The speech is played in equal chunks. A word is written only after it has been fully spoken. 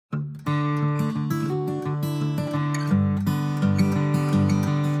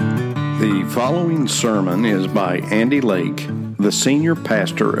The following sermon is by Andy Lake, the senior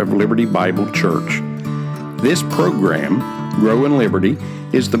pastor of Liberty Bible Church. This program, Grow in Liberty,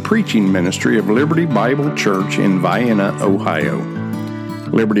 is the preaching ministry of Liberty Bible Church in Vienna, Ohio.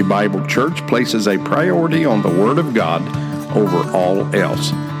 Liberty Bible Church places a priority on the Word of God over all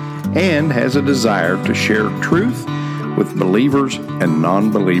else, and has a desire to share truth with believers and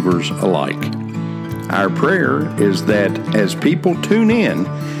non-believers alike. Our prayer is that as people tune in,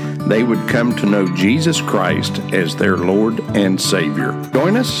 they would come to know Jesus Christ as their Lord and Savior.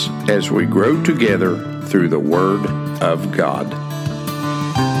 Join us as we grow together through the Word of God.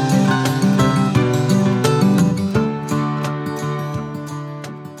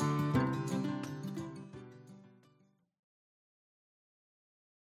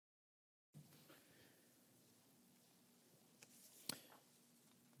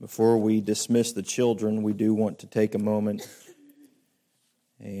 Before we dismiss the children, we do want to take a moment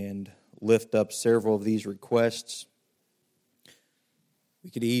and lift up several of these requests. We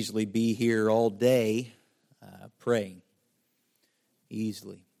could easily be here all day praying,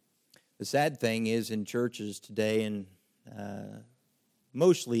 easily. The sad thing is in churches today, and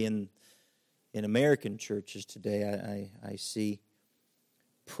mostly in American churches today, I see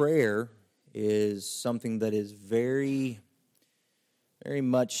prayer is something that is very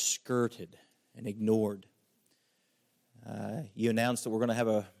much skirted and ignored. You announced that we're going to have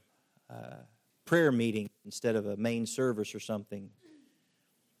a prayer meeting instead of a main service or something.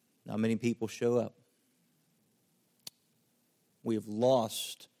 Not many people show up. We have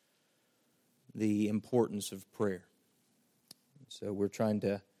lost the importance of prayer. So we're trying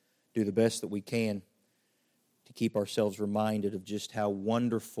to do the best that we can to keep ourselves reminded of just how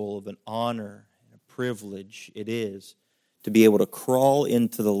wonderful of an honor and a privilege it is to be able to crawl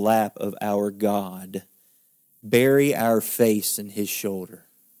into the lap of our God, bury our face in His shoulder,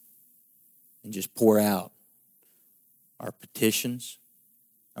 and just pour out our petitions,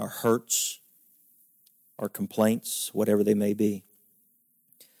 our hurts, our complaints, whatever they may be.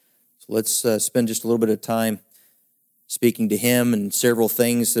 So let's spend just a little bit of time speaking to Him and several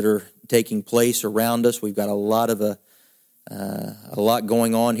things that are taking place around us. We've got a lot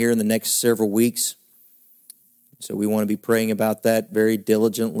going on here in the next several weeks. So we want to be praying about that very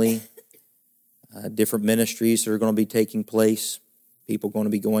diligently. Different ministries that are going to be taking place. People going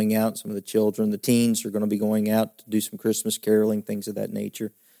to be going out. Some of the children, the teens are going to be going out to do some Christmas caroling, things of that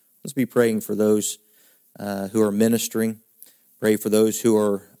nature. Let's be praying for those who are ministering. Pray for those who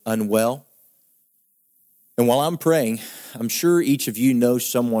are unwell. And while I'm praying, I'm sure each of you know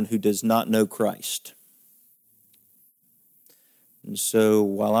someone who does not know Christ. And so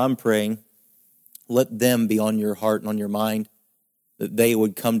while I'm praying, let them be on your heart and on your mind, that they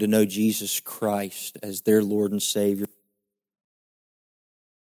would come to know Jesus Christ as their Lord and Savior.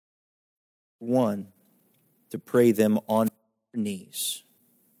 One, to pray them on their knees,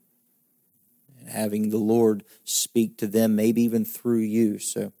 and having the Lord speak to them, maybe even through you.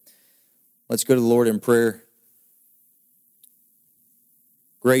 So let's go to the Lord in prayer.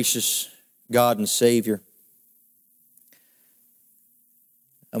 Gracious God and Savior,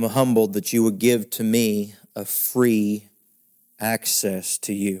 I'm humbled that you would give to me a free access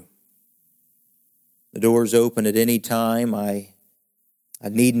to you. The door's open at any time. I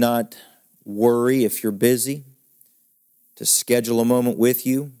need not worry if you're busy to schedule a moment with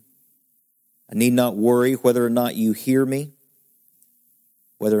you. I need not worry whether or not you hear me,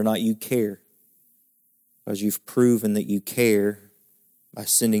 whether or not you care, because you've proven that you care by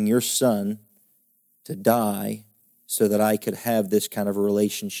sending your Son to die so that I could have this kind of a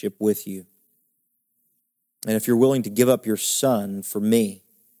relationship with you. And if you're willing to give up your Son for me,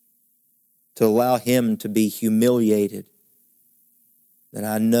 to allow Him to be humiliated, then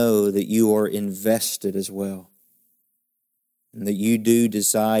I know that you are invested as well, and that you do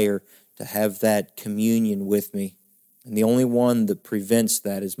desire to have that communion with me. And the only one that prevents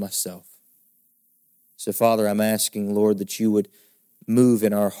that is myself. So, Father, I'm asking, Lord, that you would move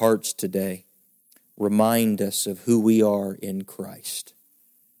in our hearts today. Remind us of who we are in Christ.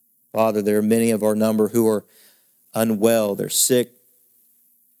 Father, there are many of our number who are unwell. They're sick,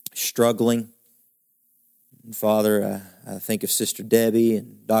 struggling. And Father, I think of Sister Debbie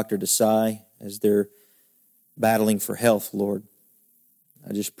and Dr. Desai as they're battling for health, Lord.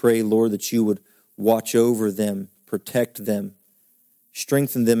 I just pray, Lord, that you would watch over them, protect them,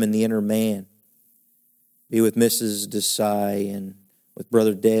 strengthen them in the inner man. Be with Mrs. Desai and with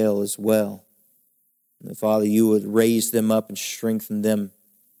Brother Dale as well. And Father, you would raise them up and strengthen them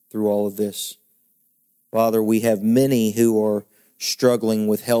through all of this. Father, we have many who are struggling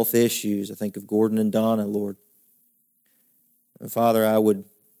with health issues. I think of Gordon and Donna, Lord. And Father, I would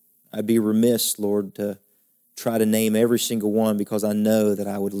I'd be remiss, Lord, to try to name every single one because I know that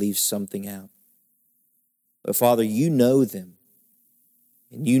I would leave something out. But Father, you know them.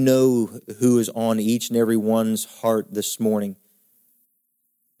 And you know who is on each and every one's heart this morning.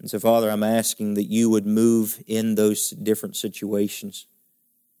 And so, Father, I'm asking that you would move in those different situations.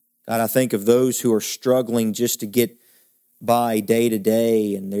 God, I think of those who are struggling just to get by day to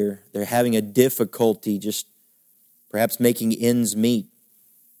day, and they're having a difficulty just perhaps making ends meet.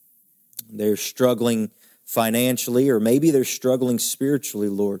 They're struggling financially, or maybe they're struggling spiritually,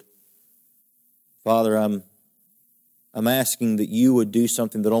 Lord. Father, I'm asking that you would do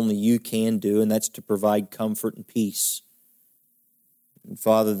something that only you can do, and that's to provide comfort and peace. And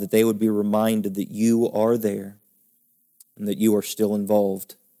Father, that they would be reminded that you are there and that you are still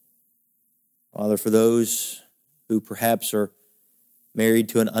involved. Father, for those who perhaps are married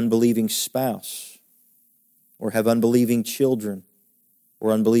to an unbelieving spouse or have unbelieving children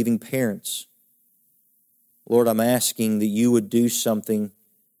or unbelieving parents, Lord, I'm asking that you would do something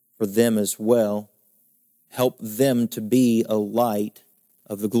for them as well. Help them to be a light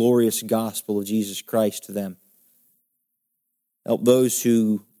of the glorious gospel of Jesus Christ to them. Help those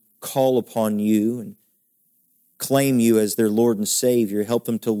who call upon you and claim you as their Lord and Savior. Help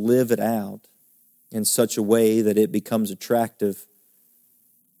them to live it out in such a way that it becomes attractive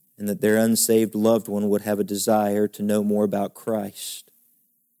and that their unsaved loved one would have a desire to know more about Christ.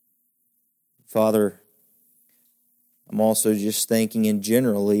 Father, I'm also just thinking in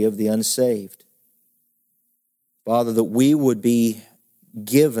generally of the unsaved. Father, that we would be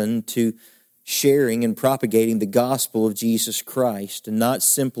given to sharing and propagating the gospel of Jesus Christ and not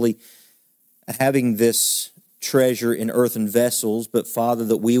simply having this treasure in earthen vessels, but Father,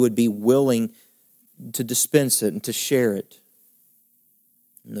 that we would be willing to dispense it and to share it.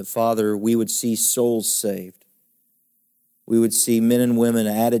 And that Father, we would see souls saved. We would see men and women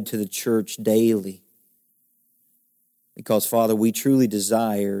added to the church daily. Because Father, we truly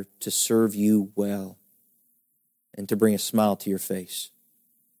desire to serve you well and to bring a smile to your face.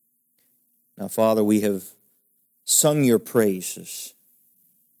 Now, Father, we have sung your praises.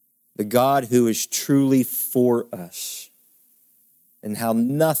 The God who is truly for us, and how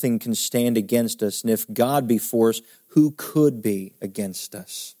nothing can stand against us. And if God be for us, who could be against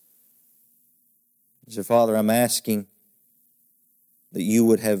us? So, Father, I'm asking that you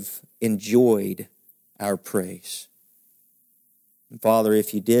would have enjoyed our praise. And Father,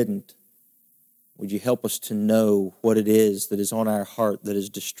 if you didn't, would you help us to know what it is that is on our heart that is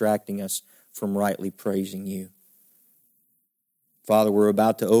distracting us from rightly praising you? Father, we're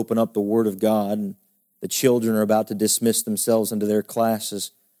about to open up the Word of God, and the children are about to dismiss themselves into their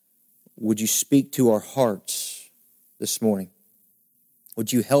classes. Would you speak to our hearts this morning?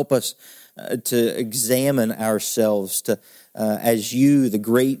 Would you help us to examine ourselves, to as you, the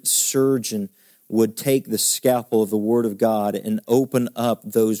great surgeon, would take the scalpel of the Word of God and open up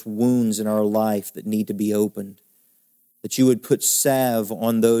those wounds in our life that need to be opened. That you would put salve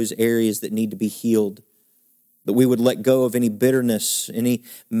on those areas that need to be healed. That we would let go of any bitterness, any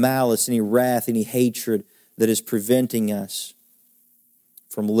malice, any wrath, any hatred that is preventing us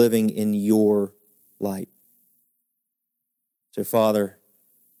from living in your light. So, Father,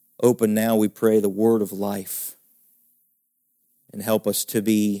 open now, we pray, the word of life and help us to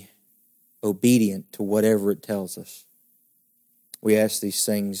be obedient to whatever it tells us. We ask these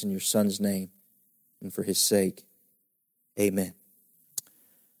things in your Son's name and for his sake. Amen.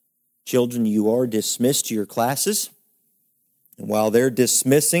 Children, you are dismissed to your classes. And while they're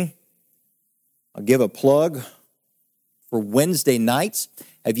dismissing, I'll give a plug for Wednesday nights.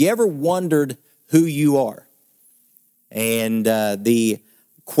 Have you ever wondered who you are? And the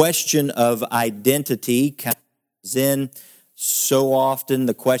question of identity comes in so often.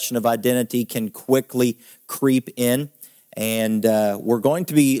 The question of identity can quickly creep in. And we're going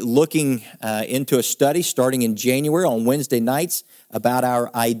to be looking into a study starting in January on Wednesday nights about our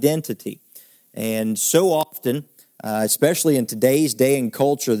identity. And so often, especially in today's day and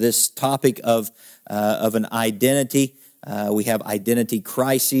culture, this topic of an identity, we have identity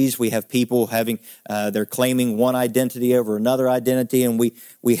crises. We have people having, they're claiming one identity over another identity. And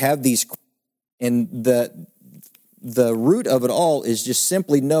we have these, and the root of it all is just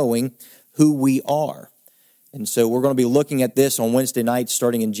simply knowing who we are. And so we're going to be looking at this on Wednesday nights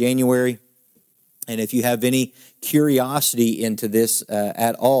starting in January. And if you have any curiosity into this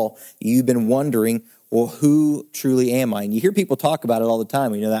at all, you've been wondering, well, who truly am I? And you hear people talk about it all the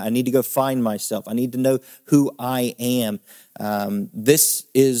time. You know, that I need to go find myself. I need to know who I am. This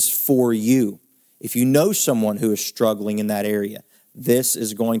is for you. If you know someone who is struggling in that area, this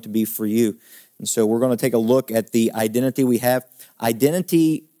is going to be for you. And so we're going to take a look at the identity we have.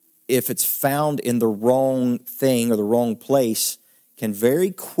 Identity if it's found in the wrong thing or the wrong place, can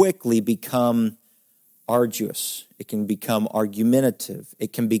very quickly become arduous. It can become argumentative.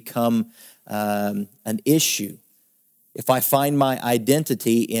 It can become an issue. If I find my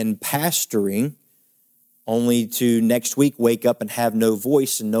identity in pastoring, only to next week wake up and have no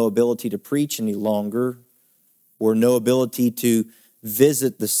voice and no ability to preach any longer, or no ability to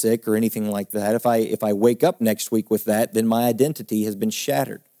visit the sick or anything like that, if I wake up next week with that, then my identity has been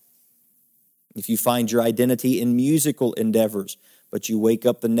shattered. If you find your identity in musical endeavors, but you wake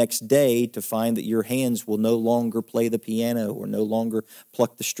up the next day to find that your hands will no longer play the piano or no longer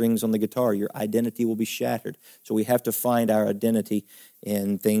pluck the strings on the guitar, your identity will be shattered. So we have to find our identity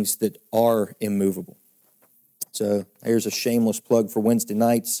in things that are immovable. So here's a shameless plug for Wednesday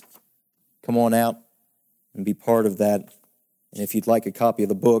nights. Come on out and be part of that. And if you'd like a copy of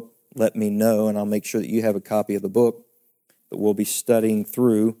the book, let me know, and I'll make sure that you have a copy of the book that we'll be studying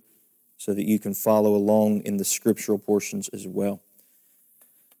through so that you can follow along in the scriptural portions as well.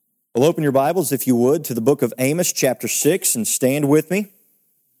 Well, open your Bibles, if you would, to the book of Amos, chapter 6, and stand with me.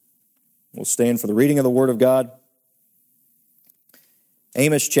 We'll stand for the reading of the Word of God.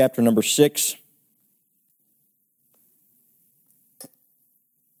 Amos, chapter number 6.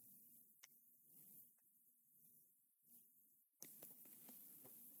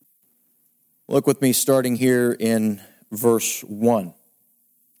 Look with me starting here in verse 1.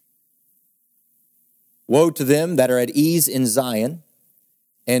 Woe to them that are at ease in Zion,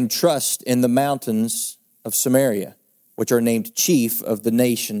 and trust in the mountains of Samaria, which are named chief of the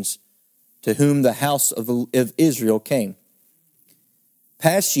nations, to whom the house of Israel came.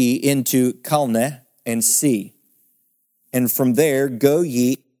 Pass ye into Calneh and see, and from there go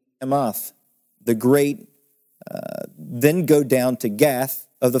ye to Hamath, the great, then go down to Gath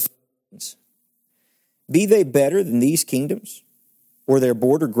of the Philistines. Be they better than these kingdoms, or their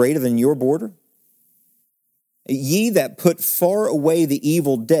border greater than your border? Ye that put far away the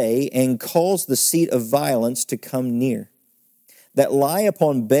evil day, and cause the seat of violence to come near, that lie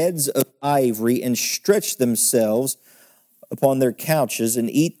upon beds of ivory, and stretch themselves upon their couches,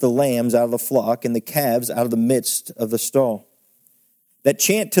 and eat the lambs out of the flock, and the calves out of the midst of the stall, that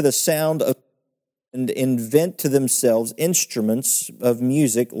chant to the sound of, and invent to themselves instruments of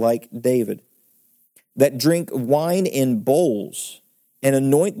music like David, that drink wine in bowls, and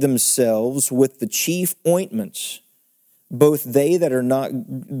anoint themselves with the chief ointments. Both they are not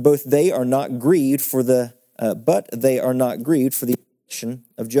grieved for the affliction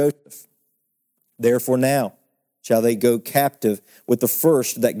of Joseph. Therefore now shall they go captive with the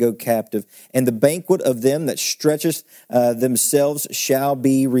first that go captive, and the banquet of them that stretcheth themselves shall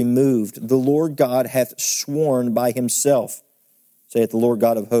be removed. The Lord God hath sworn by himself, saith the Lord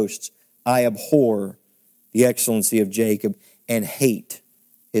God of hosts, I abhor the excellency of Jacob, and hate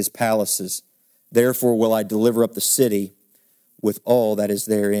his palaces. Therefore will I deliver up the city with all that is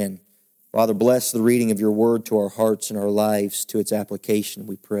therein. Father, bless the reading of your word to our hearts and our lives, to its application,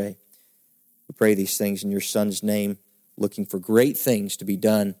 we pray. We pray these things in your Son's name, looking for great things to be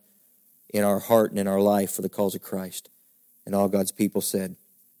done in our heart and in our life for the cause of Christ. And all God's people said,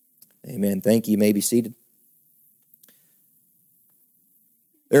 amen. Thank you. You may be seated.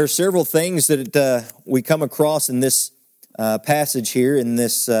 There are several things that we come across in this passage here, in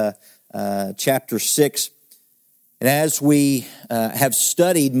this chapter 6. And as we have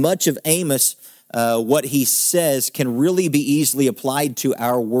studied much of Amos, what he says can really be easily applied to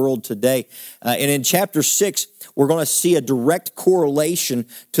our world today. And in chapter 6, we're going to see a direct correlation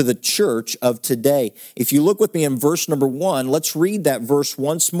to the church of today. If you look with me in verse number 1, let's read that verse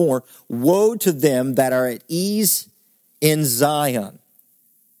once more. Woe to them that are at ease in Zion.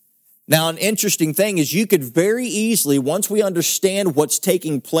 Now, an interesting thing is you could very easily, once we understand what's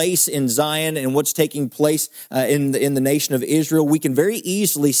taking place in Zion and what's taking place in the nation of Israel, we can very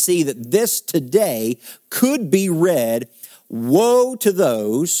easily see that this today could be read, woe to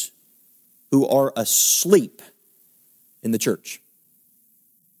those who are asleep in the church.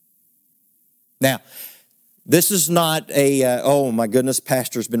 Now, this is not oh my goodness,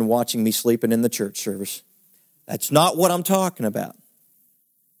 pastor's been watching me sleeping in the church service. That's not what I'm talking about.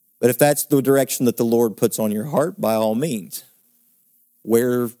 But if that's the direction that the Lord puts on your heart, by all means,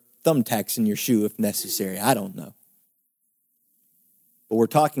 wear thumbtacks in your shoe if necessary. I don't know. But we're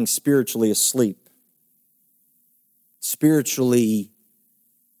talking spiritually asleep, spiritually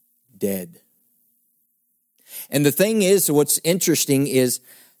dead. And the thing is, what's interesting is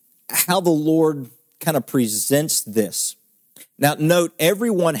how the Lord kind of presents this. Now, note,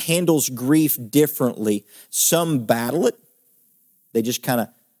 everyone handles grief differently. Some battle it. They just kind of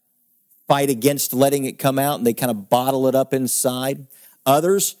fight against letting it come out, and they kind of bottle it up inside.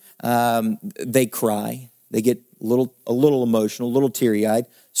 Others, they cry. They get a little emotional, a little teary-eyed.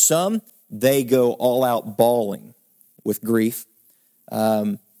 Some, they go all out bawling with grief.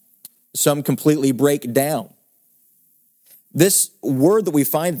 Some completely break down. This word that we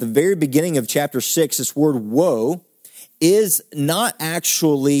find at the very beginning of chapter 6, this word woe, is not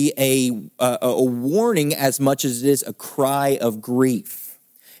actually a warning as much as it is a cry of grief.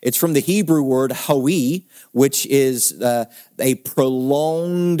 It's from the Hebrew word hawi, which is a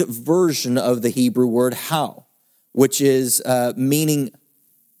prolonged version of the Hebrew word how, which is meaning,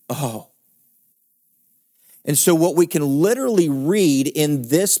 oh. And so what we can literally read in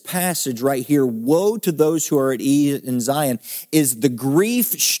this passage right here, woe to those who are at ease in Zion, is the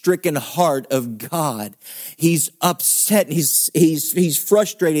grief-stricken heart of God. He's upset. He's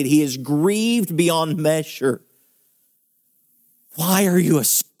frustrated. He is grieved beyond measure. Why are you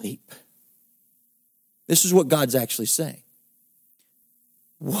asleep? This is what God's actually saying.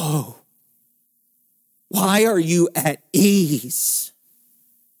 Whoa. Why are you at ease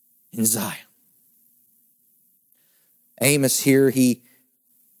in Zion? Amos here, he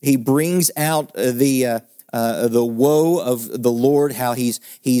brings out the woe of the Lord, how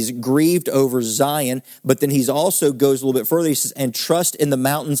he's grieved over Zion, but then he's also goes a little bit further. He says, and trust in the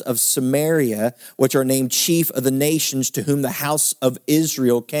mountains of Samaria, which are named chief of the nations to whom the house of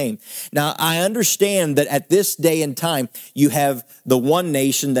Israel came. Now, I understand that at this day and time, you have the one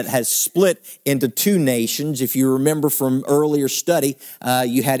nation that has split into two nations. If you remember from earlier study,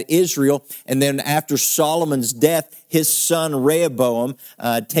 you had Israel, and then after Solomon's death, his son Rehoboam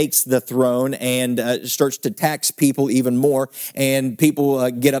takes the throne and starts to tax people even more, and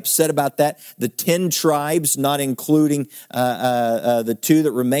people get upset about that. The 10 tribes, not including the 2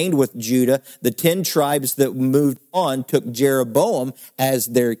 that remained with Judah, the 10 tribes that moved on took Jeroboam as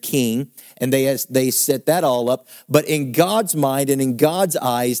their king, and they set that all up. But in God's mind and in God's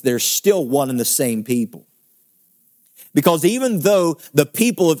eyes, they're still one and the same people. Because even though the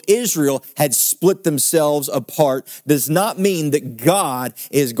people of Israel had split themselves apart, does not mean that God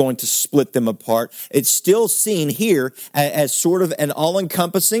is going to split them apart. It's still seen here as sort of an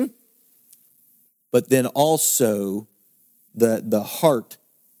all-encompassing, but then also the heart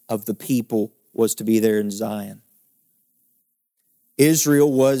of the people was to be there in Zion.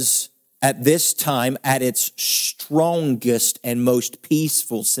 Israel was at this time at its strongest and most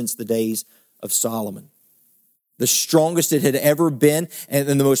peaceful since the days of Solomon. The strongest it had ever been, and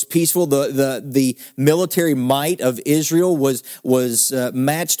the most peaceful. The military might of Israel was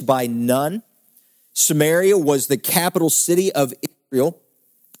matched by none. Samaria was the capital city of Israel,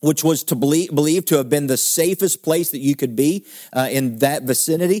 which was believed to have been the safest place that you could be in that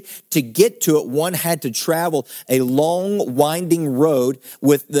vicinity. To get to it, one had to travel a long, winding road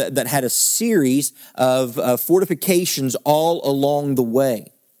that had a series of fortifications all along the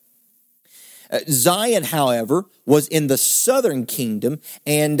way. Zion, however, was in the southern kingdom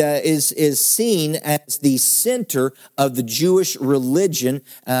and is seen as the center of the Jewish religion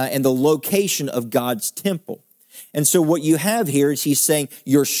and the location of God's temple. And so what you have here is he's saying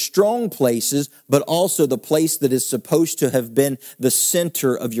your strong places, but also the place that is supposed to have been the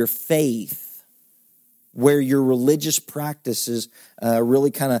center of your faith, where your religious practices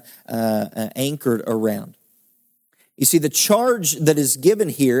really kind of anchored around. You see, the charge that is given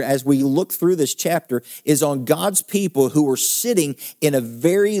here as we look through this chapter is on God's people who were sitting in a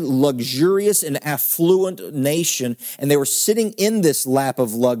very luxurious and affluent nation, and they were sitting in this lap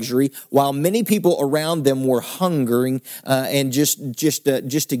of luxury while many people around them were hungering and just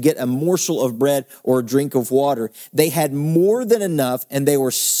to get a morsel of bread or a drink of water. They had more than enough, and they were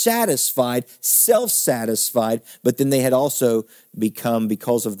satisfied, self-satisfied, but then they had also become,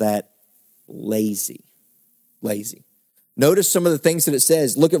 because of that, lazy. Notice some of the things that it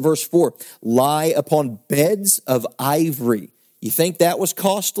says. Look at verse 4. Lie upon beds of ivory. You think that was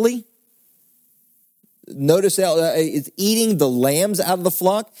costly? Notice how it's eating the lambs out of the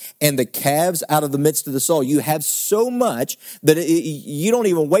flock and the calves out of the midst of the stall. You have so much that you don't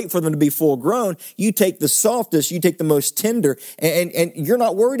even wait for them to be full grown. You take the softest, you take the most tender, and you're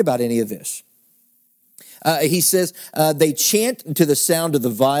not worried about any of this. He says, they chant to the sound of the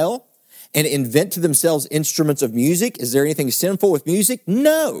viol and invent to themselves instruments of music. Is there anything sinful with music?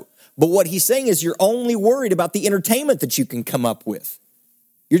 No. But what he's saying is you're only worried about the entertainment that you can come up with.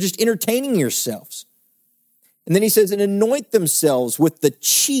 You're just entertaining yourselves. And then he says, and anoint themselves with the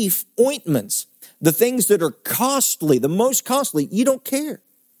chief ointments, the things that are costly, the most costly. You don't care.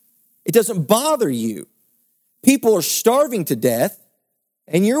 It doesn't bother you. People are starving to death,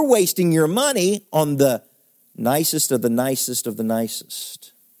 and you're wasting your money on the nicest of the nicest of the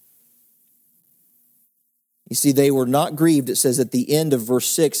nicest. You see, they were not grieved, it says at the end of verse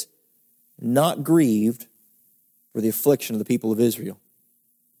 6, not grieved for the affliction of the people of Israel.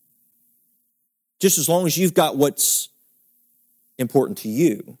 Just as long as you've got what's important to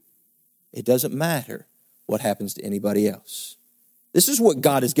you, it doesn't matter what happens to anybody else. This is what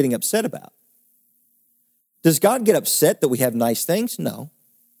God is getting upset about. Does God get upset that we have nice things? No.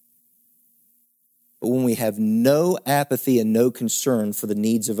 But when we have no apathy and no concern for the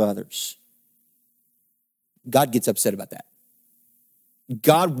needs of others, God gets upset about that.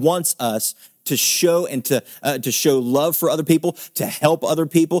 God wants us to show and to show love for other people, to help other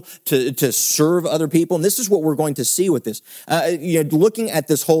people, to serve other people. And this is what we're going to see with this. Looking at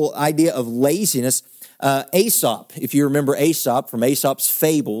this whole idea of laziness, Aesop, if you remember Aesop from Aesop's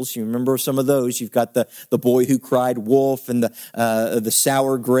fables, you remember some of those. You've got the boy who cried wolf and the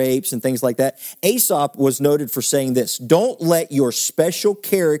sour grapes and things like that. Aesop was noted for saying this: don't let your special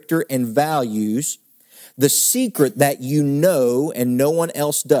character and values, the secret that you know and no one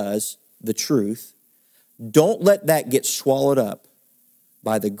else does, the truth, don't let that get swallowed up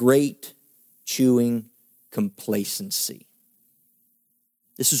by the great chewing complacency.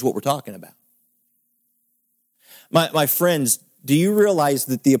 This is what we're talking about. My friends, do you realize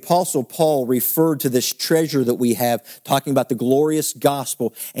that the Apostle Paul referred to this treasure that we have, talking about the glorious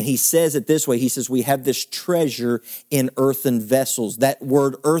gospel, and he says it this way, he says, we have this treasure in earthen vessels. That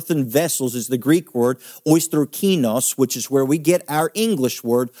word earthen vessels is the Greek word oistrokinos, which is where we get our English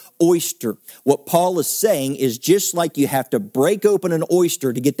word oyster. What Paul is saying is just like you have to break open an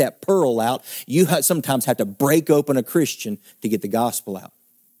oyster to get that pearl out, you sometimes have to break open a Christian to get the gospel out.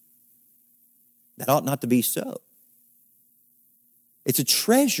 That ought not to be so. It's a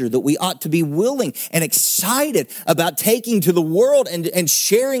treasure that we ought to be willing and excited about taking to the world and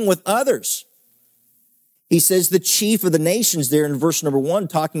sharing with others. He says the chief of the nations there in verse number 1,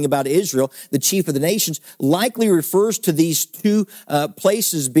 talking about Israel, the chief of the nations likely refers to these two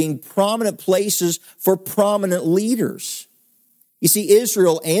places being prominent places for prominent leaders. You see,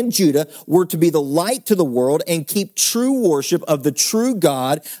 Israel and Judah were to be the light to the world and keep true worship of the true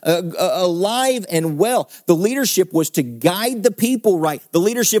God alive and well. The leadership was to guide the people right. The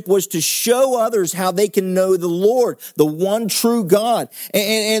leadership was to show others how they can know the Lord, the one true God.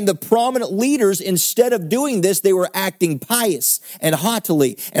 And the prominent leaders, instead of doing this, they were acting pious and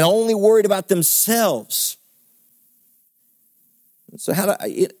haughtily and only worried about themselves. So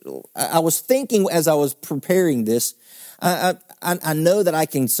I was thinking as I was preparing this, I know that I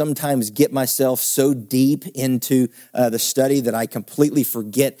can sometimes get myself so deep into the study that I completely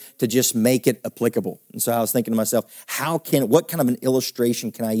forget to just make it applicable. And so I was thinking to myself, what kind of an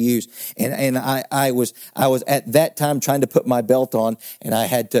illustration can I use? And I was at that time trying to put my belt on, and I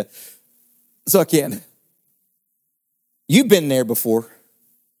had to suck in. You've been there before.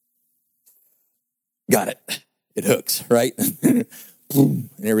 Got it. It hooks, right? Boom,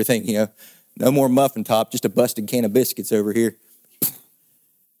 and everything, No more muffin top, just a busted can of biscuits over here.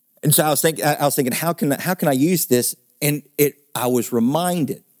 And so I was thinking, how can I use this? And I was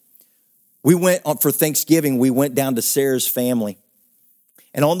reminded. We went for Thanksgiving. We went down to Sarah's family,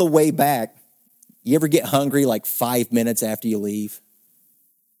 and on the way back, you ever get hungry like 5 minutes after you leave?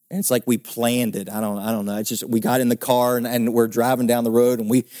 And it's like we planned it. I don't know. It's just we got in the car and we're driving down the road, and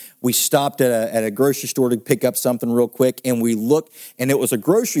we stopped at a grocery store to pick up something real quick, and we looked, and it was a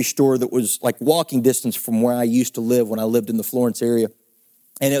grocery store that was like walking distance from where I used to live when I lived in the Florence area.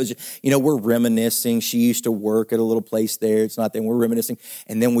 And it was, we're reminiscing. She used to work at a little place there. It's not there. We're reminiscing.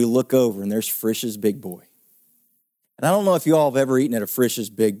 And then we look over, and there's Frisch's Big Boy. And I don't know if you all have ever eaten at a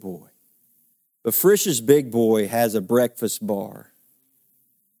Frisch's Big Boy, but Frisch's Big Boy has a breakfast bar.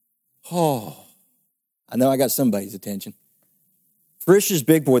 Oh, I know I got somebody's attention. Frisch's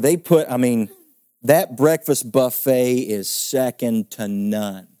Big Boy, that breakfast buffet is second to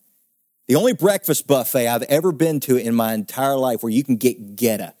none. The only breakfast buffet I've ever been to in my entire life where you can get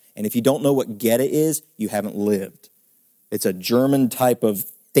Geta. And if you don't know what Geta is, you haven't lived. It's a German type of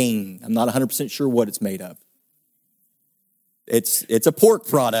thing. I'm not 100% sure what it's made of. It's a pork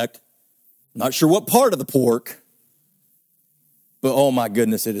product. I'm not sure what part of the pork. But oh my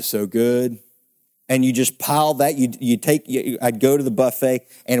goodness, it is so good. And you just pile that, I'd go to the buffet,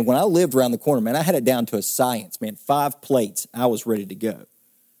 and when I lived around the corner, man, I had it down to a science, man. 5 plates, I was ready to go.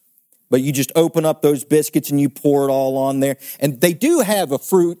 But you just open up those biscuits and you pour it all on there. And they do have a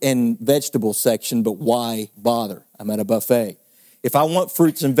fruit and vegetable section, but why bother? I'm at a buffet. If I want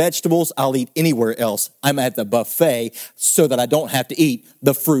fruits and vegetables, I'll eat anywhere else. I'm at the buffet so that I don't have to eat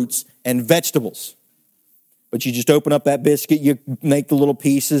the fruits and vegetables. But you just open up that biscuit, you make the little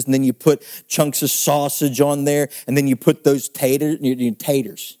pieces, and then you put chunks of sausage on there, and then you put those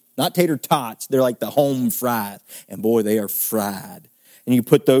taters, not tater tots. They're like the home fries. And boy, they are fried. And you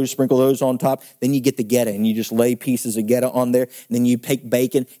put those, sprinkle those on top. Then you get the Gouda, and you just lay pieces of Gouda on there. And then you take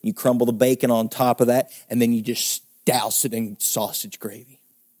bacon, you crumble the bacon on top of that, and then you just douse it in sausage gravy.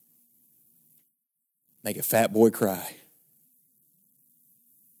 Make a fat boy cry.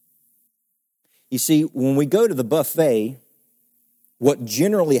 You see, when we go to the buffet, what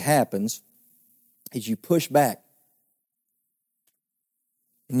generally happens is you push back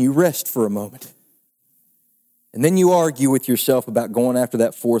and you rest for a moment. And then you argue with yourself about going after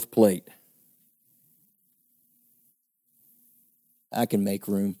that fourth plate. I can make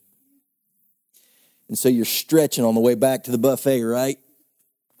room. And so you're stretching on the way back to the buffet, right?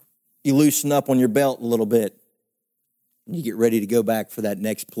 You loosen up on your belt a little bit. And you get ready to go back for that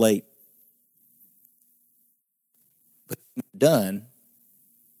next plate. But when you're done,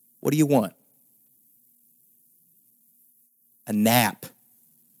 what do you want? A nap.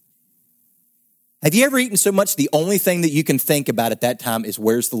 Have you ever eaten so much the only thing that you can think about at that time is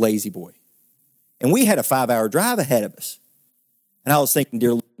where's the lazy boy? And we had a 5-hour drive ahead of us. And I was thinking,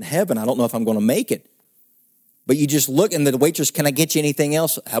 dear Lord in heaven, I don't know if I'm going to make it. But you just look and the waitress, can I get you anything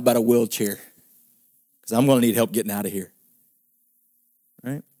else? How about a wheelchair? Because I'm going to need help getting out of here.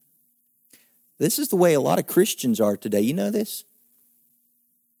 Right? This is the way a lot of Christians are today. You know this?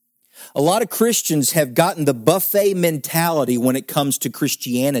 A lot of Christians have gotten the buffet mentality when it comes to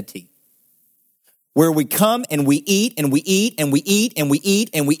Christianity. Where we come and we eat and we eat and we eat and we eat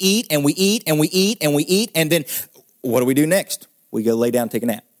and we eat and we eat and we eat and we eat. And then what do we do next? We go lay down and take a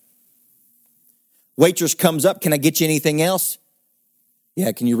nap. Waitress comes up, can I get you anything else?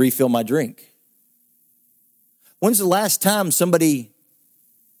 Yeah, can you refill my drink? When's the last time somebody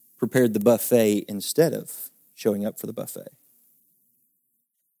prepared the buffet instead of showing up for the buffet?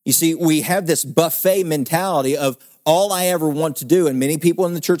 You see, we have this buffet mentality of all I ever want to do, and many people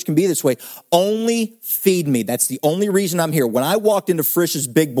in the church can be this way, only feed me. That's the only reason I'm here. When I walked into Frisch's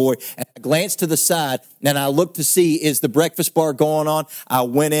Big Boy and I glanced to the side and I looked to see, is the breakfast bar going on? I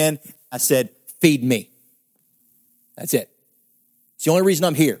went in, I said, feed me. That's it. It's the only reason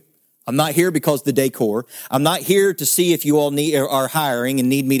I'm here. I'm not here because of the decor. I'm not here to see if you all are hiring and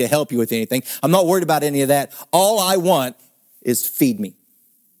need me to help you with anything. I'm not worried about any of that. All I want is feed me.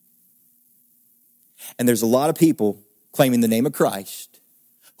 And there's a lot of people claiming the name of Christ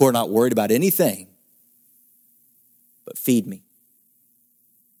who are not worried about anything but feed me.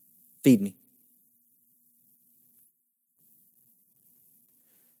 Feed me.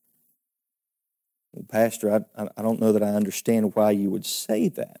 Well, Pastor, I don't know that I understand why you would say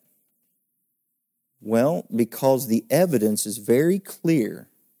that. Well, because the evidence is very clear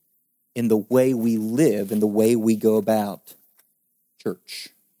in the way we live and the way we go about church.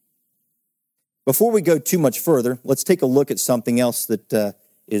 Before we go too much further, let's take a look at something else that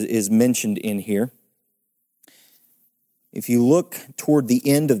is mentioned in here. If you look toward the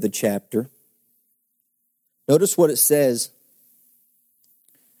end of the chapter, notice what it says.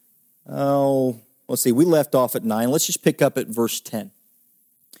 Oh, let's see, we left off at 9. Let's just pick up at verse 10.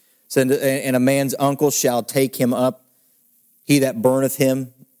 It said, and a man's uncle shall take him up, he that burneth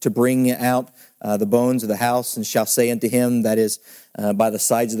him, to bring out the bones of the house, and shall say unto him that is by the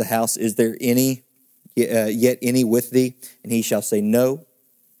sides of the house, is there any yet any with thee? And he shall say, no.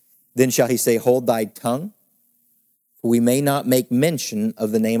 Then shall he say, hold thy tongue, for we may not make mention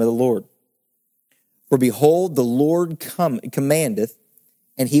of the name of the Lord. For behold, the Lord commandeth,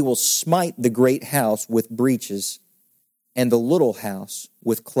 and he will smite the great house with breaches, and the little house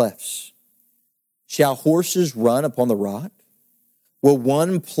with clefts. Shall horses run upon the rock? Will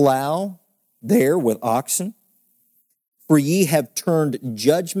one plow there with oxen? For ye have turned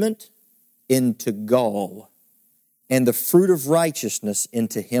judgment into gall, and the fruit of righteousness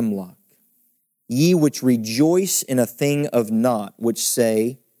into hemlock. Ye which rejoice in a thing of naught, which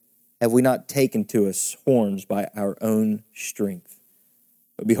say, have we not taken to us horns by our own strength?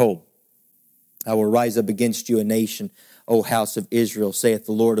 But behold, I will rise up against you a nation, O house of Israel, saith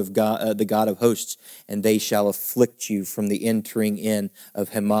the Lord of God, the God of hosts, and they shall afflict you from the entering in of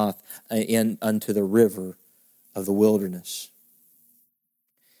Hamath in unto the river of the wilderness.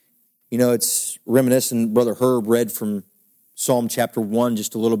 You know, it's reminiscent, Brother Herb read from Psalm chapter 1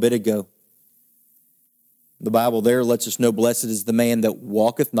 just a little bit ago. The Bible there lets us know, blessed is the man that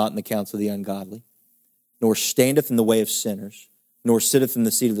walketh not in the counsel of the ungodly, nor standeth in the way of sinners, nor sitteth in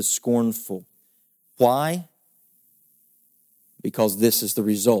the seat of the scornful. Why? Because this is the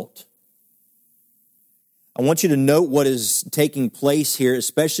result. I want you to note what is taking place here,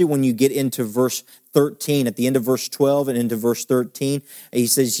 especially when you get into verse 13, at the end of verse 12 and into verse 13. He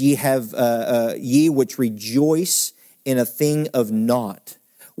says, ye which rejoice in a thing of naught.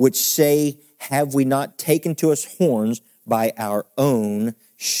 which say, have we not taken to us horns by our own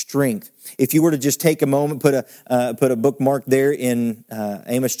strength? If you were to just take a moment, put a bookmark there in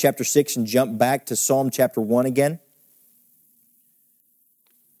Amos chapter 6 and jump back to Psalm chapter 1 again.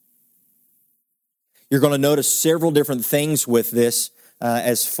 You're going to notice several different things with this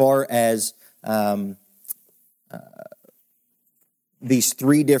as far as these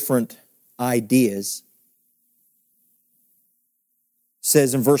three different ideas. It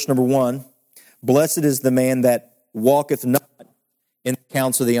says in verse number 1, blessed is the man that walketh not in the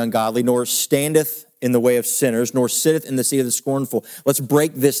counsel of the ungodly, nor standeth in the way of sinners, nor sitteth in the seat of the scornful. Let's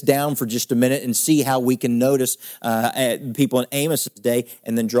break this down for just a minute and see how we can notice people in Amos' day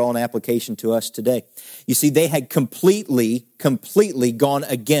and then draw an application to us today. You see, they had completely gone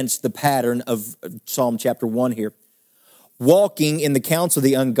against the pattern of Psalm chapter 1 here. Walking in the counsel of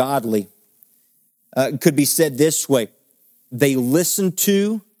the ungodly could be said this way. They listened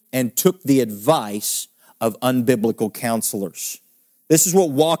to and took the advice of unbiblical counselors. This is what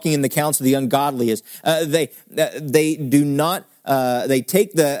walking in the counsel of the ungodly is. They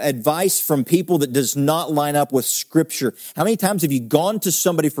take the advice from people that does not line up with Scripture. How many times have you gone to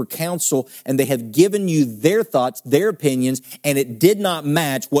somebody for counsel and they have given you their thoughts, their opinions, and it did not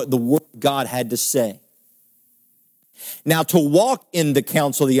match what the Word of God had to say? Now, to walk in the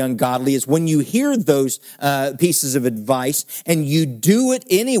counsel of the ungodly is when you hear those pieces of advice and you do it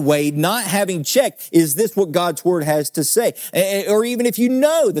anyway, not having checked, is this what God's Word has to say? Or even if you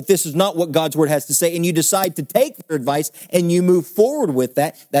know that this is not what God's Word has to say and you decide to take their advice and you move forward with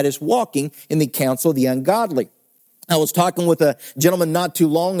that, that is walking in the counsel of the ungodly. I was talking with a gentleman not too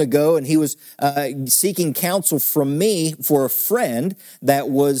long ago, and he was seeking counsel from me for a friend that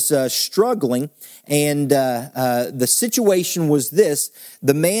was struggling. And the situation was this.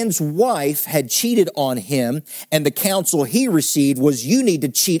 The man's wife had cheated on him, and the counsel he received was, you need to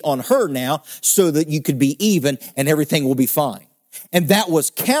cheat on her now so that you could be even and everything will be fine. And that was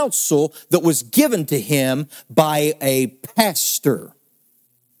counsel that was given to him by a pastor.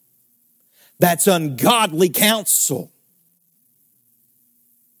 That's ungodly counsel.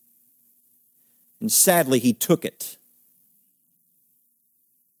 And sadly, he took it.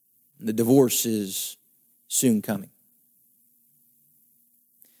 The divorce is soon coming.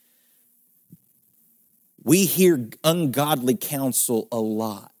 We hear ungodly counsel a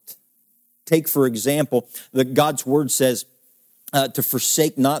lot. Take, for example, that God's Word says to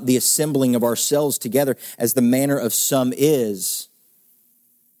forsake not the assembling of ourselves together as the manner of some is.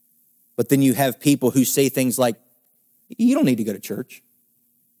 But then you have people who say things like, you don't need to go to church.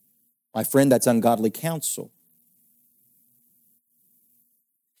 My friend, that's ungodly counsel.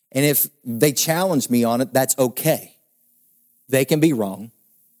 And if they challenge me on it, that's okay. They can be wrong.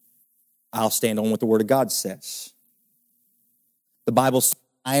 I'll stand on what the Word of God says. The Bible says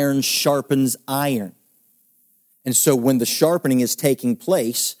iron sharpens iron. And so when the sharpening is taking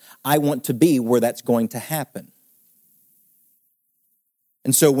place, I want to be where that's going to happen.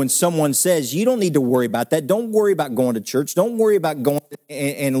 And so when someone says, you don't need to worry about that, don't worry about going to church, don't worry about going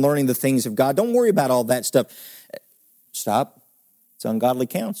and learning the things of God, don't worry about all that stuff. Stop. It's ungodly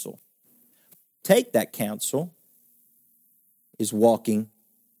counsel. Take that counsel is walking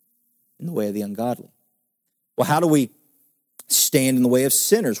in the way of the ungodly. Well, how do we stand in the way of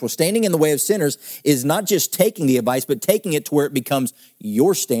sinners? Well, standing in the way of sinners is not just taking the advice, but taking it to where it becomes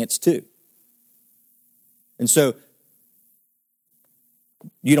your stance too. And so,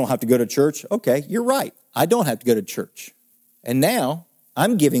 you don't have to go to church. Okay, you're right. I don't have to go to church. And now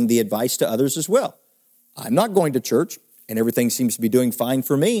I'm giving the advice to others as well. I'm not going to church and everything seems to be doing fine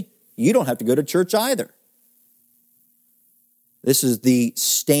for me. You don't have to go to church either. This is the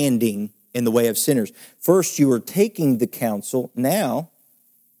standing in the way of sinners. First, you are taking the counsel. Now,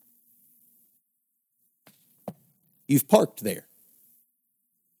 you've parked there.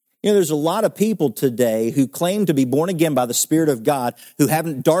 You know, there's a lot of people today who claim to be born again by the Spirit of God who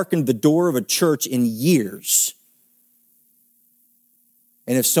haven't darkened the door of a church in years.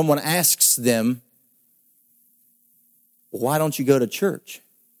 And if someone asks them, why don't you go to church?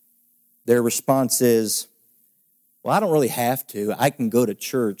 Their response is, well, I don't really have to. I can go to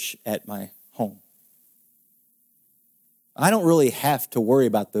church at my home. I don't really have to worry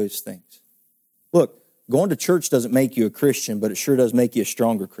about those things. Look, going to church doesn't make you a Christian, but it sure does make you a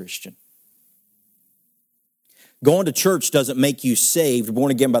stronger Christian. Going to church doesn't make you saved, born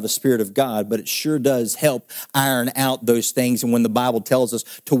again by the Spirit of God, but it sure does help iron out those things. And when the Bible tells us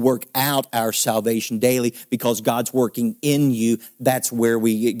to work out our salvation daily because God's working in you, that's where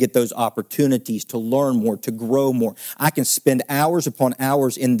we get those opportunities to learn more, to grow more. I can spend hours upon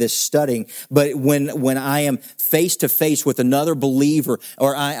hours in this studying, but when I am face to face with another believer,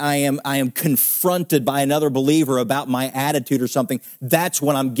 or I am confronted by another believer about my attitude or something, that's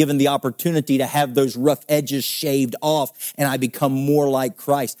when I'm given the opportunity to have those rough edges shaved off, and I become more like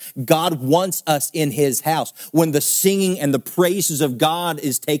Christ. God wants us in his house. When the singing and the praises of God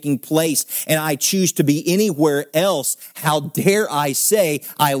is taking place, and I choose to be anywhere else, how dare I say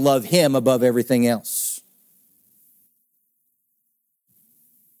I love him above everything else?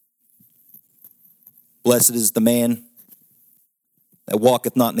 Blessed is the man that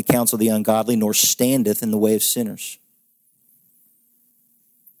walketh not in the counsel of the ungodly, nor standeth in the way of sinners.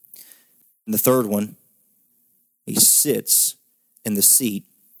 And the third one, he sits in the seat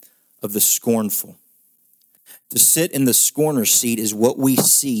of the scornful. To sit in the scorner's seat is what we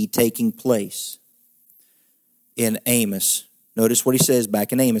see taking place in Amos. Notice what he says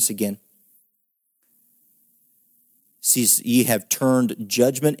back in Amos again. Sees, ye have turned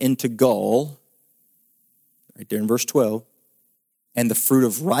judgment into gall, right there in verse 12, and the fruit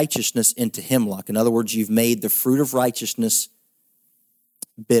of righteousness into hemlock. In other words, you've made the fruit of righteousness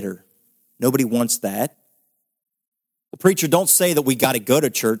bitter. Nobody wants that. Well, preacher, don't say that we got to go to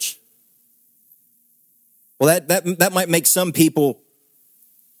church. Well, that might make some people,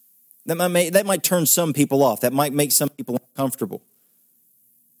 that might turn some people off. That might make some people uncomfortable.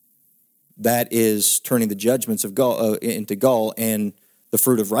 That is turning the judgments of gall into gall and the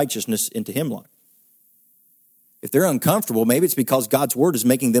fruit of righteousness into hemlock. If they're uncomfortable, maybe it's because God's word is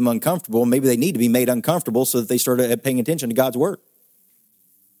making them uncomfortable. Maybe they need to be made uncomfortable so that they start paying attention to God's word.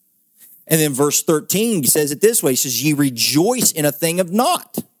 And then verse 13 says it this way. He says, ye rejoice in a thing of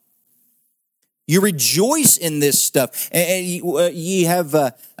naught. You rejoice in this stuff. And ye have,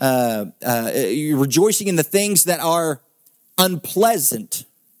 you're rejoicing in the things that are unpleasant.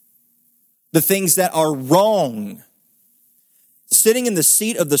 The things that are wrong. Sitting in the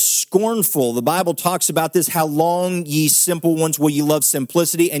seat of the scornful. The Bible talks about this. How long, ye simple ones, will ye love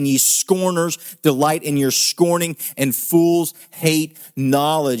simplicity, and ye scorners delight in your scorning, and fools hate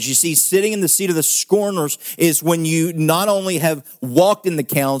knowledge. You see, sitting in the seat of the scorners is when you not only have walked in the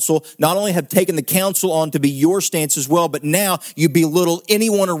counsel, not only have taken the counsel on to be your stance as well, but now you belittle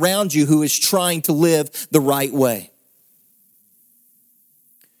anyone around you who is trying to live the right way.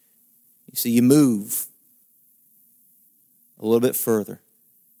 You see, you move a little bit further,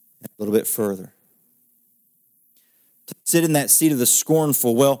 a little bit further. To sit in that seat of the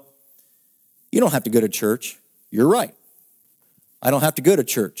scornful, well, you don't have to go to church. You're right. I don't have to go to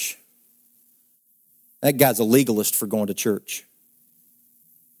church. That guy's a legalist for going to church.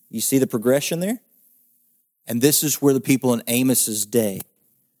 You see the progression there? And this is where the people in Amos's day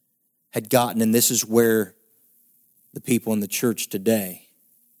had gotten, and this is where the people in the church today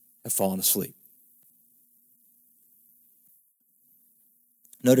have fallen asleep.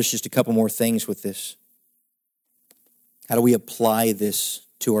 Notice just a couple more things with this. How do we apply this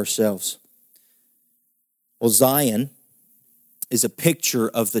to ourselves? Well, Zion is a picture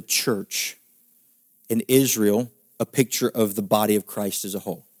of the church. In Israel, a picture of the body of Christ as a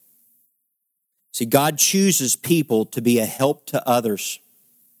whole. See, God chooses people to be a help to others.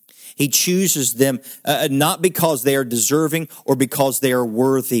 He chooses them not because they are deserving or because they are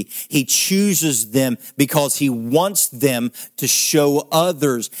worthy. He chooses them because he wants them to show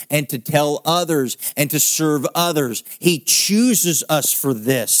others and to tell others and to serve others. He chooses us for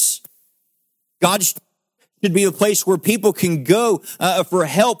this. God should be a place where people can go for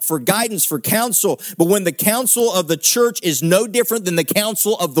help, for guidance, for counsel. But when the counsel of the church is no different than the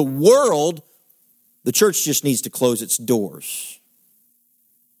counsel of the world, the church just needs to close its doors,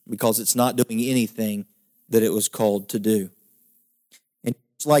 because it's not doing anything that it was called to do. And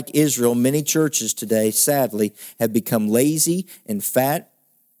just like Israel, many churches today, sadly, have become lazy and fat.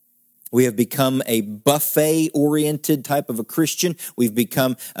 We have become a buffet-oriented type of a Christian. We've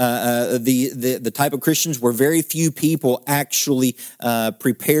become the type of Christians where very few people actually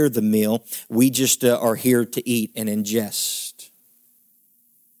prepare the meal. We just are here to eat and ingest.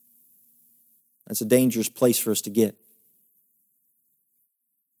 That's a dangerous place for us to get.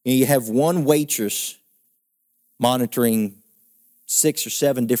 You have one waitress monitoring 6 or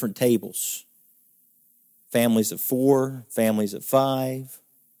 7 different tables. Families of 4, families of 5,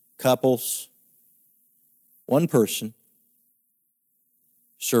 couples. One person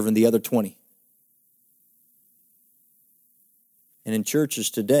serving the other 20. And in churches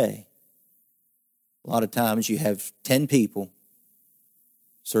today, A lot of times you have 10 people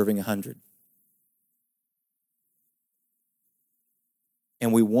serving 100.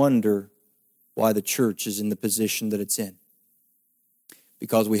 And we wonder why the church is in the position that it's in.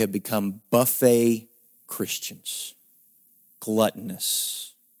 Because we have become buffet Christians.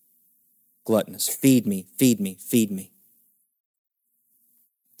 Gluttonous. Gluttonous. Feed me, feed me, feed me.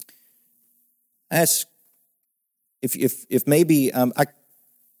 Ask if maybe I'm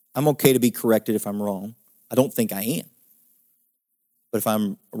okay to be corrected if I'm wrong. I don't think I am. But if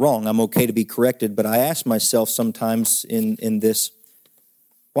I'm wrong, I'm okay to be corrected. But I ask myself sometimes in this,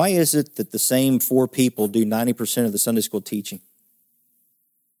 why is it that the same 4 people do 90% of the Sunday school teaching?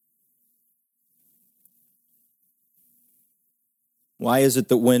 Why is it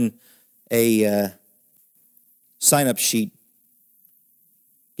that when a sign-up sheet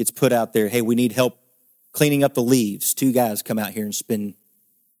gets put out there, hey, we need help cleaning up the leaves, 2 guys come out here and spend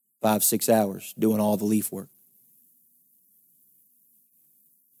 5-6 hours doing all the leaf work?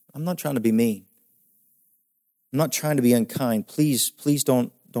 I'm not trying to be mean. I'm not trying to be unkind. Please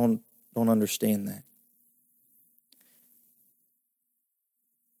don't understand that.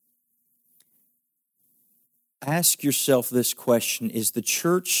 Ask yourself this question: is the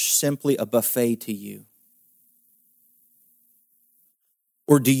church simply a buffet to you?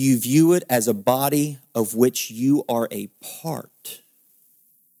 Or do you view it as a body of which you are a part?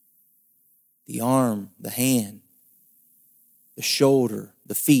 The arm, the hand, the shoulder,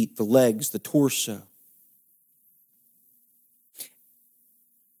 the feet, the legs, the torso.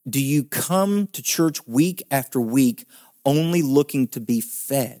 Do you come to church week after week only looking to be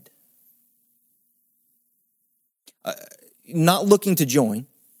fed? Not looking to join.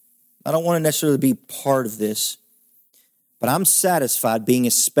 I don't want to necessarily be part of this, but I'm satisfied being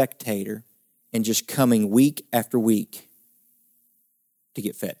a spectator and just coming week after week to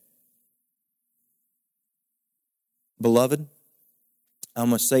get fed. Beloved, I'm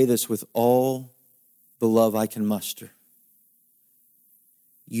going to say this with all the love I can muster.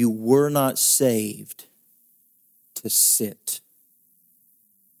 You were not saved to sit.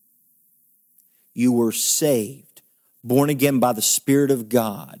 You were saved, born again by the Spirit of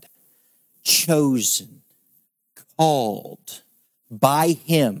God, chosen, called by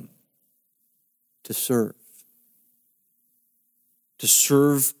Him to serve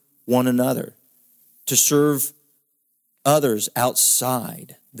one another, to serve others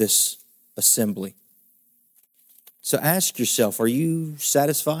outside this assembly. So ask yourself, are you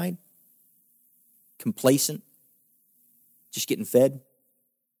satisfied? Complacent? Just getting fed?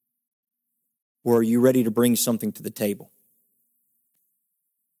 Or are you ready to bring something to the table?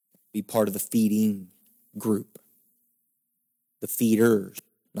 Be part of the feeding group. The feeders,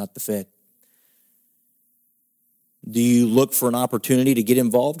 not the fed. Do you look for an opportunity to get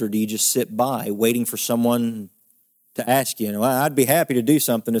involved, or do you just sit by waiting for someone to ask you? I'd be happy to do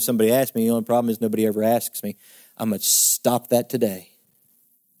something if somebody asked me. The only problem is nobody ever asks me. I'm going to stop that today.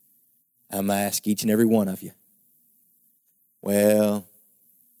 I'm going to ask each and every one of you. Well,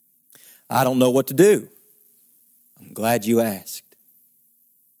 I don't know what to do. I'm glad you asked.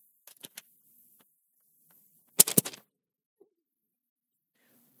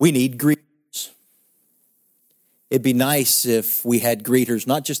 We need greeters. It'd be nice if we had greeters,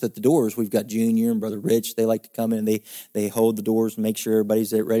 not just at the doors. We've got Junior and Brother Rich. They like to come in and they hold the doors and make sure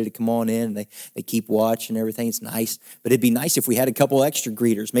everybody's ready to come on in. And they keep watch and everything. It's nice. But it'd be nice if we had a couple extra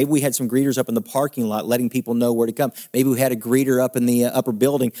greeters. Maybe we had some greeters up in the parking lot letting people know where to come. Maybe we had a greeter up in the upper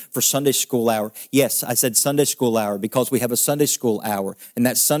building for Sunday school hour. Yes, I said Sunday school hour because we have a Sunday school hour. And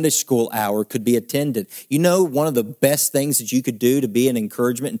that Sunday school hour could be attended. You know, one of the best things that you could do to be an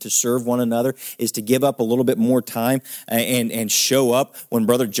encouragement and to serve one another is to give up a little bit more time and show up when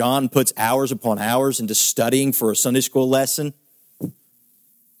Brother John puts hours upon hours into studying for a Sunday school lesson.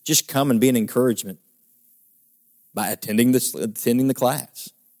 Just come and be an encouragement by attending the class.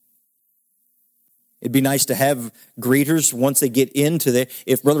 It'd be nice to have greeters once they get into there.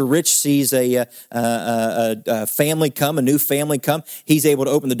 If Brother Rich sees a family come, a new family come, he's able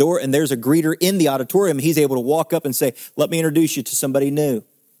to open the door and there's a greeter in the auditorium. He's able to walk up and say, "Let me introduce you to somebody new."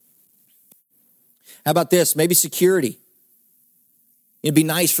 How about this? Maybe security. It'd be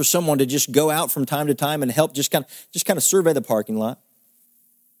nice for someone to just go out from time to time and help just kind of survey the parking lot.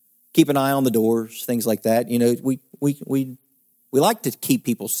 Keep an eye on the doors, things like that. You know, we like to keep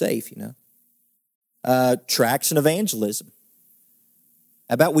people safe, you know. Tracts and evangelism.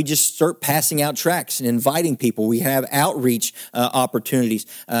 How about we just start passing out tracts and inviting people? We have outreach opportunities.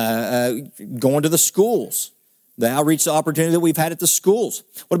 Going to the schools. The outreach opportunity that we've had at the schools.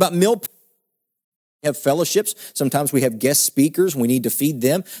 What about meal have fellowships. Sometimes we have guest speakers. We need to feed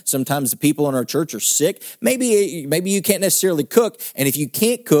them. Sometimes the people in our church are sick. Maybe you can't necessarily cook. And if you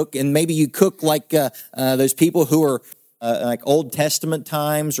can't cook, and maybe you cook like those people who are like Old Testament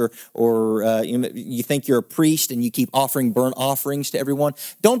times, or you think you're a priest and you keep offering burnt offerings to everyone.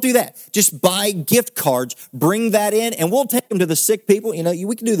 Don't do that. Just buy gift cards, bring that in, and we'll take them to the sick people.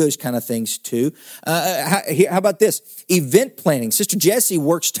 We can do those kind of things too. How about this? Event planning. Sister Jessie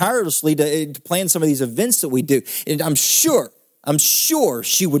works tirelessly to plan some of these events that we do. And I'm sure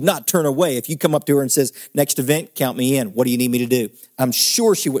she would not turn away if you come up to her and says, next event, count me in. What do you need me to do? I'm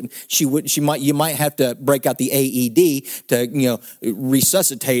sure she wouldn't. You might have to break out the AED to,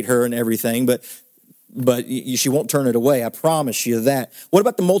 resuscitate her and everything, but she won't turn it away. I promise you that. What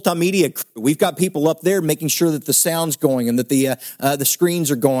about the multimedia crew? We've got people up there making sure that the sound's going and that the screens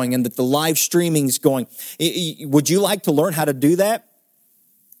are going and that the live streaming's going. Would you like to learn how to do that?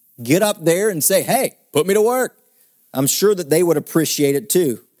 Get up there and say, hey, put me to work. I'm sure that they would appreciate it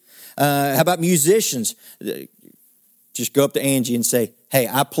too. How about musicians? Just go up to Angie and say, hey,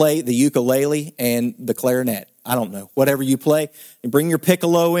 I play the ukulele and the clarinet. I don't know, whatever you play. And bring your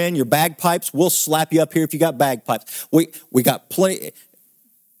piccolo in, your bagpipes. We'll slap you up here if you got bagpipes. We got plenty.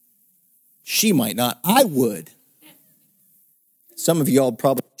 She might not. I would. Some of y'all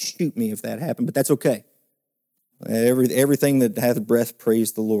probably shoot me if that happened, but that's okay. Everything that hath breath,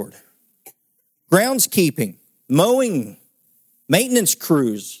 praise the Lord. Groundskeeping. Mowing, maintenance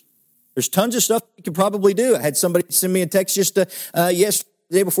crews. There's tons of stuff you could probably do. I had somebody send me a text just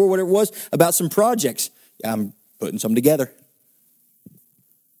yesterday before, whatever it was, about some projects. I'm putting some together.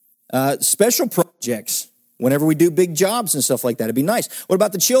 Special projects. Whenever we do big jobs and stuff like that, it'd be nice. What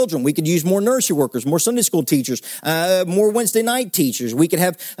about the children? We could use more nursery workers, more Sunday school teachers, more Wednesday night teachers. We could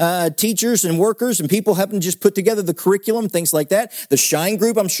have teachers and workers and people helping just put together the curriculum, things like that. The Shine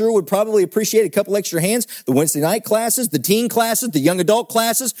group, I'm sure, would probably appreciate a couple extra hands. The Wednesday night classes, the teen classes, the young adult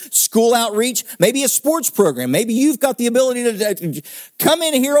classes, school outreach, maybe a sports program. Maybe you've got the ability to come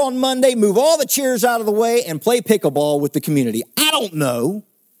in here on Monday, move all the chairs out of the way, and play pickleball with the community. I don't know.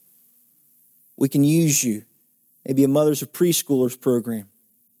 We can use you. Maybe a Mothers of Preschoolers program.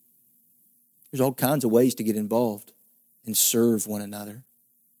 There's all kinds of ways to get involved and serve one another.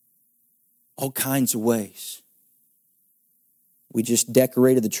 All kinds of ways. We just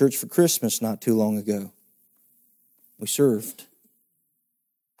decorated the church for Christmas not too long ago. We served.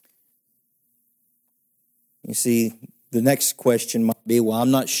 You see, the next question might be, well, I'm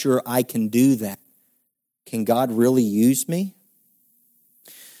not sure I can do that. Can God really use me?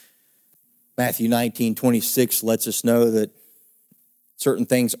 Matthew 19:26 lets us know that certain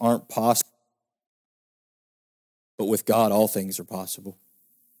things aren't possible, but with God, all things are possible.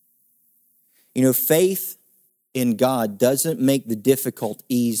 Faith in God doesn't make the difficult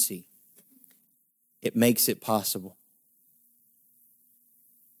easy. It makes it possible.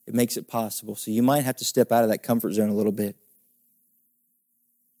 It makes it possible. So you might have to step out of that comfort zone a little bit.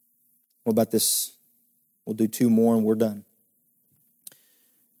 What about this? We'll do two more and we're done.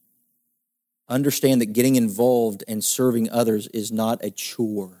 Understand that getting involved and serving others is not a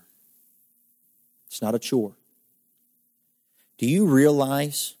chore. It's not a chore. Do you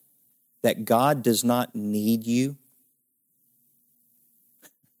realize that God does not need you?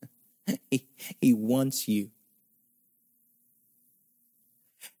 He wants you.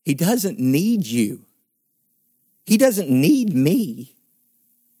 He doesn't need you. He doesn't need me.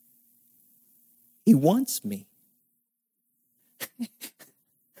 He wants me.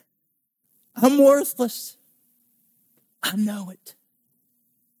 I'm worthless. I know it.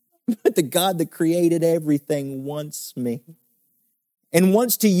 But the God that created everything wants me and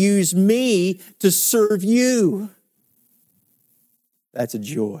wants to use me to serve you. That's a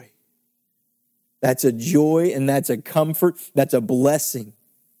joy. That's a joy and that's a comfort. That's a blessing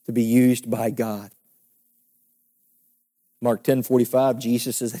to be used by God. Mark 10:45,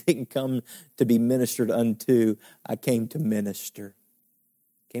 Jesus says, I didn't come to be ministered unto. I came to minister.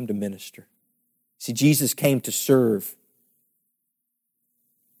 Came to minister. See, Jesus came to serve.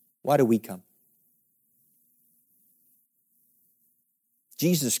 Why do we come?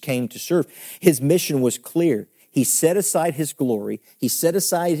 Jesus came to serve. His mission was clear. He set aside his glory. He set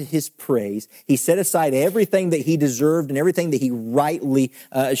aside his praise. He set aside everything that he deserved and everything that he rightly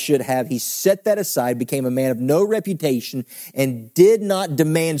should have. He set that aside, became a man of no reputation, and did not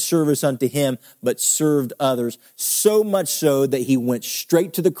demand service unto him, but served others, so much so that he went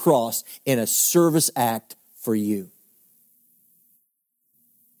straight to the cross in a service act for you.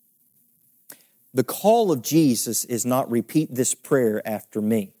 The call of Jesus is not repeat this prayer after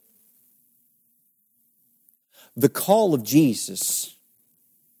me. The call of Jesus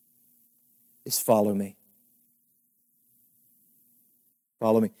is follow me.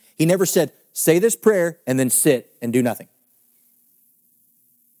 Follow me. He never said, say this prayer and then sit and do nothing.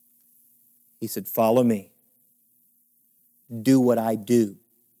 He said, follow me. Do what I do.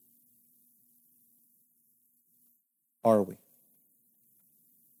 Are we?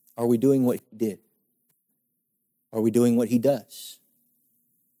 Are we doing what he did? Are we doing what he does?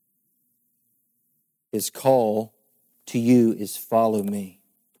 His call to you is follow me.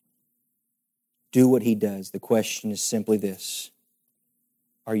 Do what he does. The question is simply this.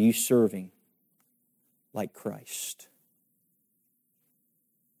 Are you serving like Christ?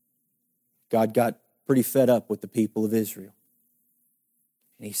 God got pretty fed up with the people of Israel.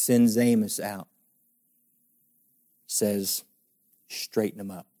 And he sends Amos out. Says, straighten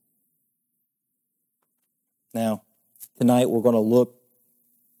them up. Now, tonight we're going to look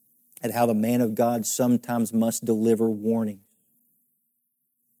at how the man of God sometimes must deliver warnings.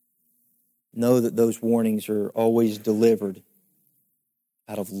 Know that those warnings are always delivered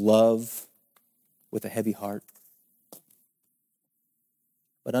out of love with a heavy heart.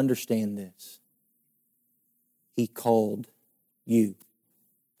 But understand this. He called you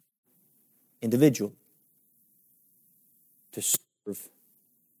individually to serve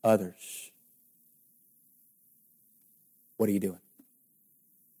others. What are you doing?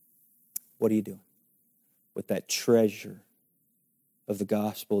 What are you doing with that treasure of the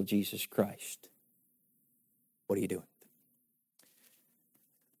gospel of Jesus Christ? What are you doing?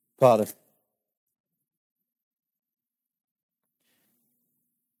 Father,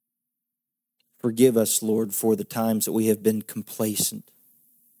 forgive us, Lord, for the times that we have been complacent,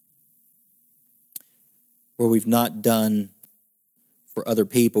 where we've not done for other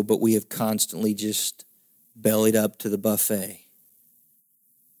people, but we have constantly just bellied up to the buffet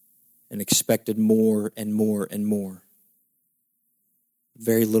and expected more and more and more.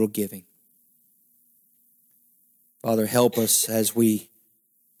 Very little giving. Father, help us as we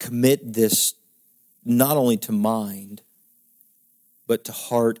commit this not only to mind, but to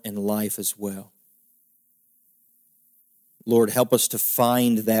heart and life as well. Lord, help us to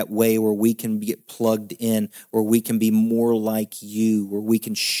find that way where we can get plugged in, where we can be more like you, where we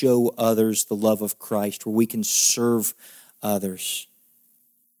can show others the love of Christ, where we can serve others.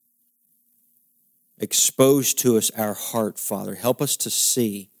 Expose to us our heart, Father. Help us to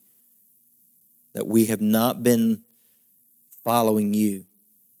see that we have not been following you,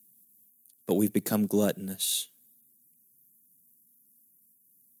 but we've become gluttonous.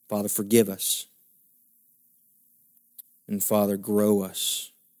 Father, forgive us. And Father, grow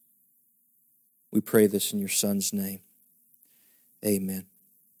us. We pray this in your Son's name. Amen.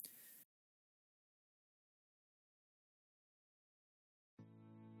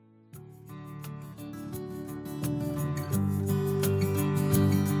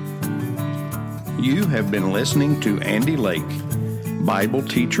 You have been listening to Andy Lake, Bible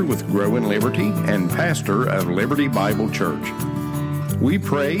teacher with Grow in Liberty and pastor of Liberty Bible Church. We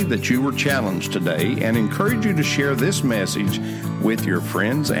pray that you were challenged today and encourage you to share this message with your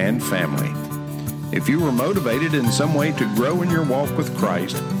friends and family. If you were motivated in some way to grow in your walk with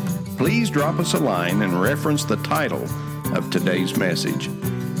Christ, please drop us a line and reference the title of today's message.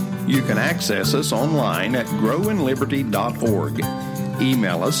 You can access us online at growinliberty.org.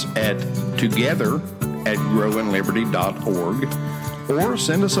 Email us at together@growinliberty.org or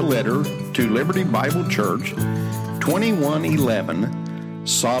send us a letter to Liberty Bible Church, 2111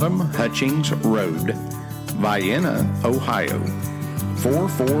 Sodom Hutchings Road, Vienna, Ohio,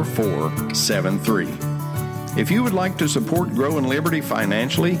 44473. If you would like to support Grow in Liberty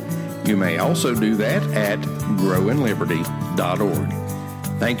financially, you may also do that at growinliberty.org.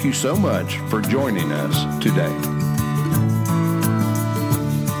 Thank you so much for joining us today.